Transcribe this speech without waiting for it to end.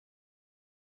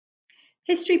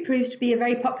History proves to be a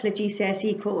very popular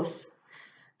GCSE course.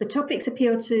 The topics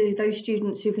appeal to those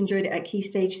students who've enjoyed it at Key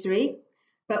Stage 3,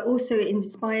 but also it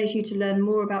inspires you to learn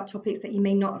more about topics that you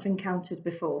may not have encountered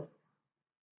before.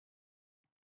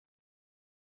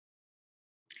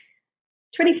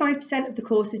 25% of the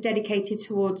course is dedicated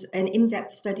towards an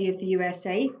in-depth study of the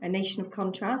USA, a nation of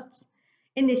contrasts.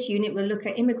 In this unit, we'll look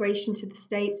at immigration to the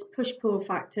States, push-pull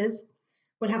factors.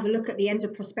 We'll have a look at the end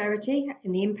of prosperity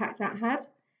and the impact that had.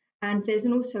 And there's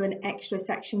also an extra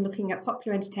section looking at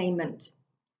popular entertainment.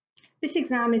 This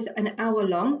exam is an hour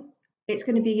long. It's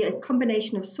going to be a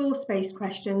combination of source-based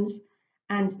questions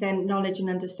and then knowledge and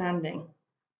understanding.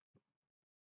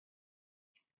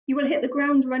 You will hit the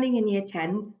ground running in Year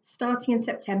 10, starting in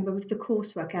September with the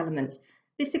coursework element.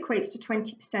 This equates to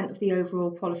 20% of the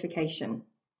overall qualification.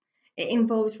 It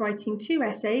involves writing 2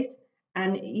 essays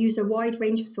and use a wide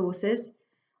range of sources.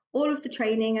 All of the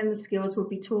training and the skills will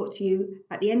be taught to you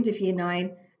at the end of Year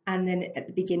 9 and then at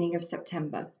the beginning of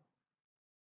September.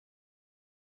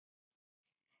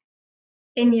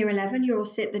 In Year 11, you'll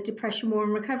sit the Depression, War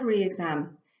and Recovery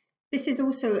exam. This is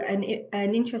also an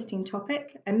interesting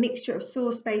topic, a mixture of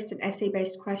source-based and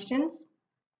essay-based questions.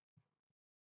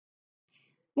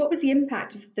 What was the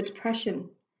impact of the Depression?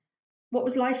 What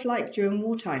was life like during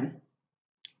wartime?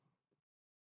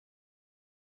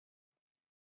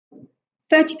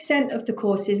 30% of the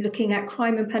course is looking at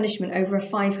crime and punishment over a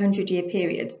 500-year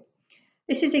period.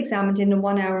 This is examined in a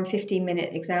 1 hour and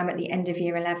 15-minute exam at the end of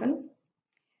Year 11.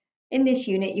 In this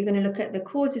unit, you're going to look at the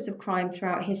causes of crime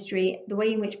throughout history, the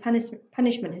way in which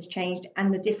punishment has changed,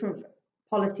 and the different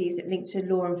policies linked to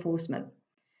law enforcement.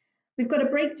 We've got a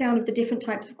breakdown of the different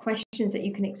types of questions that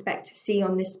you can expect to see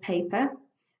on this paper.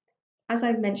 As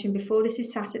I've mentioned before, this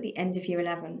is sat at the end of Year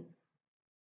 11.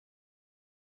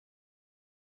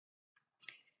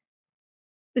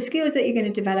 The skills that you're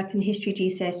going to develop in History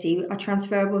GCSE are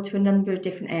transferable to a number of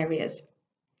different areas.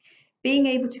 Being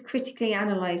able to critically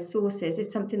analyse sources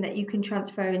is something that you can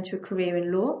transfer into a career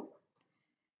in law.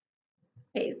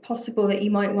 It's possible that you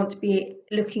might want to be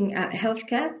looking at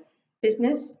healthcare,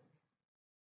 business.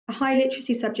 A high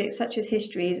literacy subject such as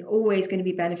history is always going to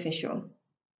be beneficial.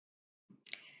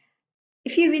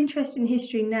 If you're interested in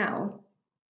history now,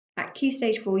 at Key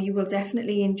Stage 4 you will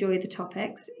definitely enjoy the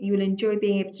topics. You will enjoy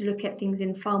being able to look at things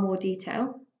in far more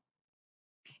detail.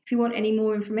 If you want any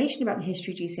more information about the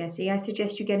History GCSE, I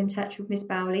suggest you get in touch with Miss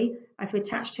Bowley. I've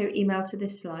attached her email to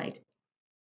this slide.